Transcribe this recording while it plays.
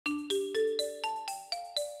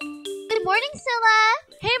Good morning, Cilla.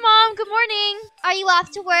 Hey, Mom. Good morning. Are you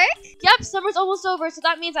off to work? Yep, summer's almost over, so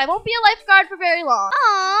that means I won't be a lifeguard for very long.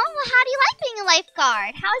 Aw, well, how do you like being a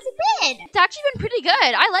lifeguard? How has it been? It's actually been pretty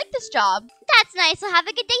good. I like this job. That's nice. Well, have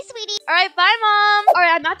a good day, sweetie. All right, bye, Mom. All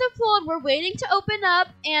right, I'm at the pool, and we're waiting to open up,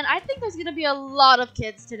 and I think there's going to be a lot of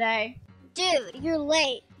kids today. Dude, you're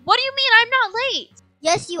late. What do you mean I'm not late?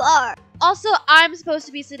 Yes, you are. Also, I'm supposed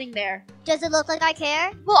to be sitting there. Does it look like I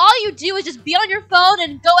care? Well, all you do is just be on your phone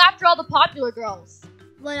and go after all the popular girls.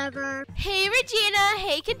 Whatever. Hey, Regina.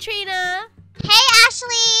 Hey, Katrina. Hey,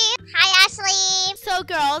 Ashley. Hi, Ashley. So,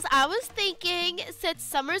 girls, I was thinking, since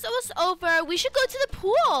summer's almost over, we should go to the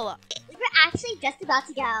pool. We're actually just about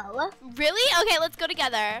to go. Really? Okay, let's go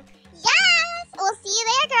together. Yes! We'll see you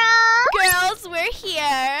there, girl. Girls, we're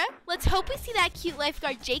here. Let's hope we see that cute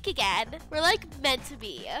lifeguard Jake again. We're like meant to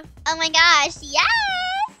be. Oh my gosh, yes!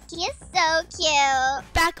 He is so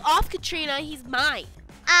cute. Back off, Katrina. He's mine.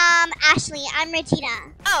 Ashley, I'm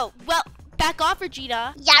Regina. Oh, well, back off,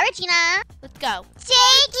 Regina. Yeah, Regina. Let's go.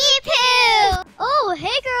 Jakey Poo! Oh, hey,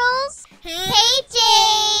 girls. Hey,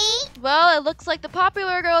 Jake. Well, it looks like the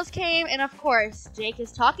popular girls came, and of course, Jake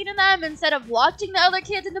is talking to them instead of watching the other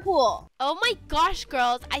kids in the pool. Oh my gosh,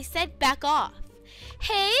 girls. I said back off.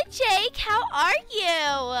 Hey, Jake. How are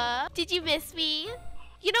you? Did you miss me?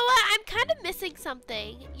 You know what? I'm kind of missing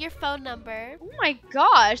something. Your phone number. Oh my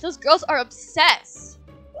gosh, those girls are obsessed.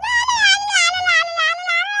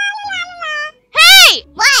 Hey!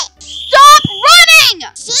 What? Stop running!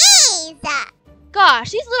 Jeez. Gosh,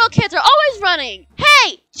 these little kids are always running.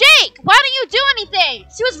 Hey, Jake, why don't you do anything?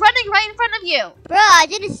 She was running right in front of you. Bruh, I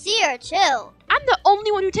didn't see her, too. I'm the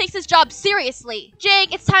only one who takes this job seriously.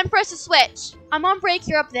 Jake, it's time for us to switch. I'm on break,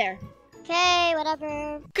 you're up there. Okay,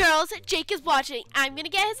 whatever. Girls, Jake is watching. I'm gonna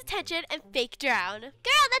get his attention and fake drown.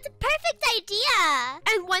 Girl, that's a perfect idea.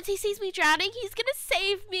 And once he sees me drowning, he's gonna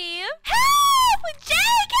save me. Help!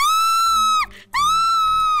 Jake! Ah!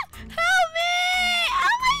 Ah! Help me!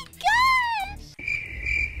 Oh my gosh!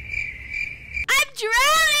 I'm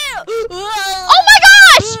drowning! Oh my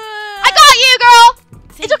gosh! I got you, girl!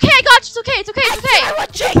 It's okay, I got you. It's okay, it's okay, it's okay. I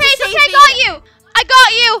want Jake It's to okay, save I me. got you. I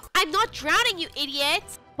got you. I'm not drowning, you idiot.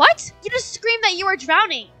 What? You just screamed that you were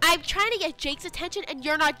drowning. I'm trying to get Jake's attention, and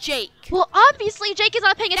you're not Jake. Well, obviously, Jake is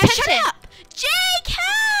not paying Now attention. shut up! Jake,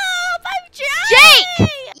 help! I'm drowning! Jake!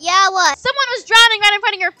 Yeah, what? Someone was drowning right in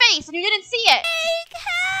front of your face, and you didn't see it. Jake,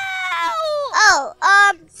 help!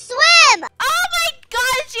 Oh, swim! Oh my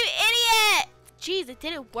gosh, you idiot! Jeez, it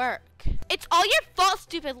didn't work. It's all your fault,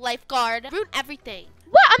 stupid lifeguard. Ruined everything.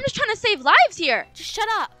 What? I'm just trying to save lives here. Just shut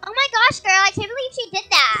up. Oh my gosh, girl, I can't believe she did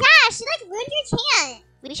that. Yeah, she like ruined your chance.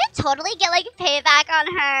 We should totally get like payback on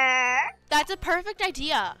her. That's a perfect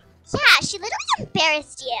idea. Yeah, she literally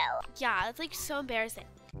embarrassed you. Yeah, it's like so embarrassing.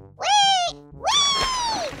 Whee! Whee!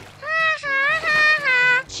 Ha ha ha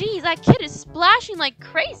ha. Jeez, that kid is splashing like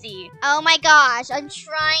crazy. Oh my gosh, I'm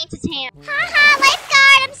trying to tan. Ha ha,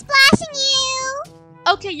 lifeguard, I'm splashing you.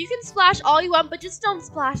 Okay, you can splash all you want, but just don't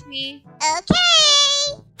splash me.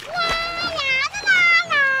 Okay. La la la la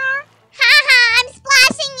la. Ha ha, I'm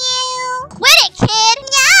splashing you. Quit it, kid.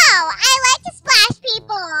 No, I like to splash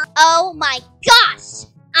people. Oh my gosh,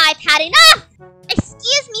 I've had enough.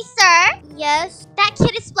 Excuse me, sir. Yes? That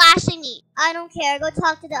kid is splashing me. I don't care. Go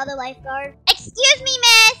talk to the other lifeguard. Excuse me,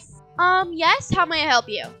 miss. Yes, how may I help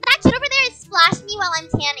you? That kid over there is splashing me while I'm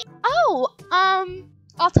tanning. Oh,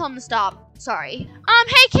 I'll tell him to stop. Sorry.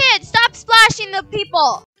 Hey kid, stop splashing the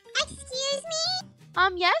people. Excuse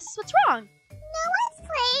me? Yes, what's wrong? No one's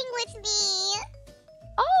playing with me.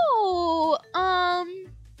 Oh,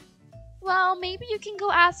 well, maybe you can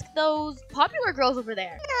go ask those popular girls over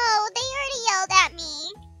there. No, they already yelled at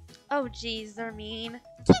me. Oh, geez, they're mean. Can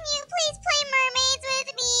you please play mermaids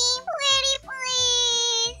with me? Pretty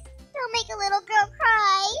please. Don't make a little girl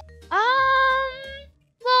cry.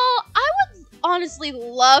 Well, I would honestly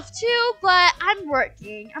love to, but I'm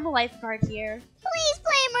working. I'm a lifeguard here. Please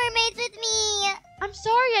play mermaids with me. I'm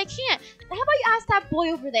sorry, I can't. How about you ask that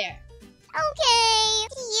boy over there? Okay.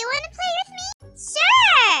 Do you want to play with me?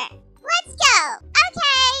 Sure. Let's go.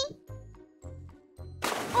 Okay.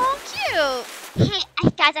 Oh, cute. Hey,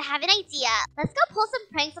 guys, I have an idea. Let's go pull some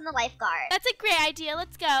pranks on the lifeguard. That's a great idea.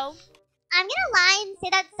 Let's go. I'm gonna lie and say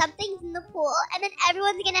that something's in the pool, and then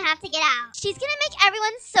everyone's gonna have to get out. She's gonna make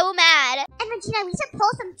everyone so mad. And Regina, we should pull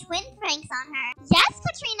some twin pranks on her. Yes,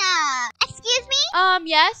 Katrina. Excuse me?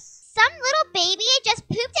 Yes? Some little baby just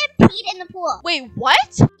pooped and peed in the pool. Wait,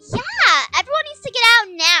 what? Yeah, everyone needs to get out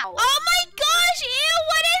now. Oh my gosh, ew,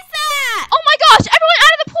 what is that? Oh my gosh, everyone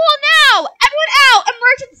out of the pool now! Everyone out!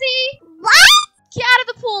 Emergency! What? Get out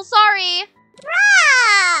of the pool, sorry.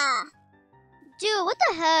 Bruh! Dude, what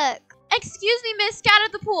the heck? Excuse me, miss, get out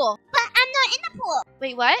of the pool. But I'm not in the pool.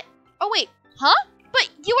 Wait, what? Oh, wait, huh? But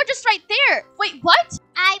you were just right there. Wait, what?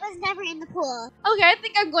 I was never in the pool. Okay, I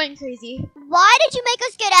think I'm going crazy. Why did you make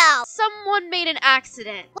us get out? Someone made an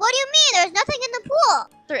accident. What do you mean? There's nothing in the pool.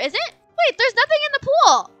 There isn't? Wait, there's nothing in the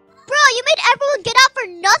pool. Bro, you made everyone get out for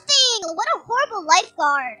nothing. What a horrible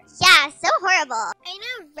lifeguard. Yeah, so horrible. I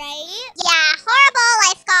know, right? Yeah, horrible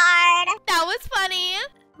lifeguard. That was funny.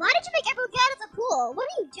 Why did you make everyone get out of the pool? What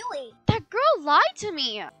are you doing? That girl lied to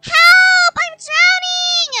me. Help! I'm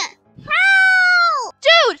drowning! Help!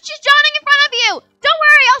 Dude, she's drowning in front of you. Don't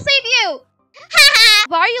worry, I'll save you. Haha!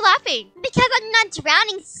 Why are you laughing? Because I'm not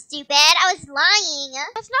drowning, stupid. I was lying.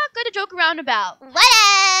 That's not good to joke around about.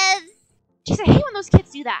 Whatevs. Jeez, I hate when those kids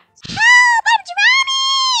do that. Help! I'm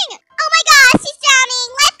drowning! Oh my gosh, she's drowning!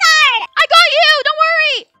 Lifeguard! I got you! Don't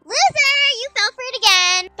worry! Loser, you fell for it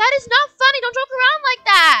again. That is not funny. Don't joke around like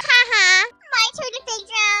that. Haha. My turn to fake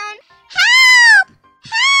drown. Help!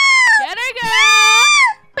 Help! Get her, girl.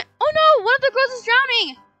 Oh no, one of the girls is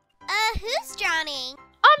drowning. Who's drowning?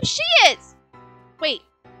 She is. Wait.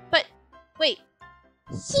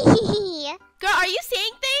 Hehehe. Girl, are you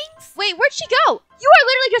seeing things? Wait, where'd she go? You are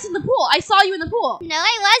literally just in the pool. I saw you in the pool. No,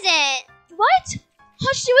 I wasn't. What?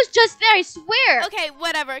 Oh, she was just there, I swear. Okay,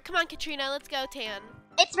 whatever. Come on, Katrina. Let's go, Tan.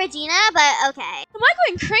 It's Regina, but okay. Am I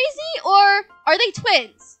going crazy or are they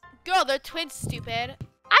twins? Girl, they're twins, stupid.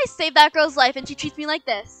 I saved that girl's life and she treats me like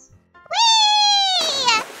this.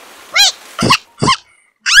 Whee! Wait!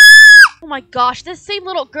 Oh my gosh, this same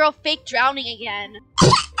little girl fake drowning again.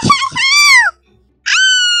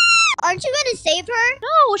 Aren't you gonna save her?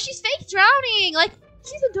 No, she's fake drowning. Like,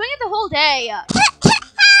 she's been doing it the whole day. Help!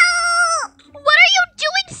 What are you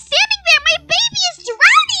doing standing there? My baby is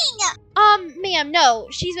drowning! Ma'am, no.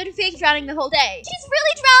 She's been fake drowning the whole day. She's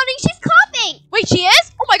really drowning. She's coughing. Wait, she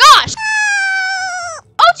is? Oh my gosh! Help!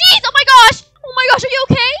 Oh jeez! Oh my gosh! Oh my gosh, are you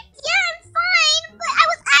okay? Yeah, I'm fine, but I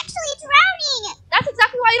was actually drowning. That's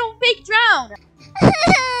exactly why you don't fake drown.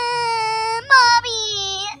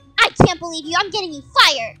 Mommy! I can't believe you. I'm getting you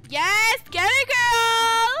fired. Yes, get her,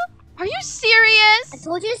 girl. Are you serious? I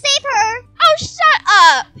told you to save her. Oh, shut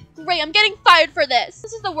up! Great, I'm getting fired for this.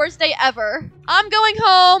 This is the worst day ever. I'm going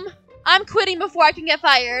home. I'm quitting before I can get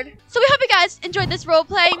fired. So we hope you guys enjoyed this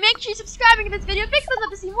roleplay. Make sure you're subscribing to this video. Big thumbs up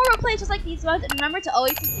to see more roleplays just like these ones. And remember to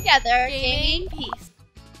always stick together. Gaming peace.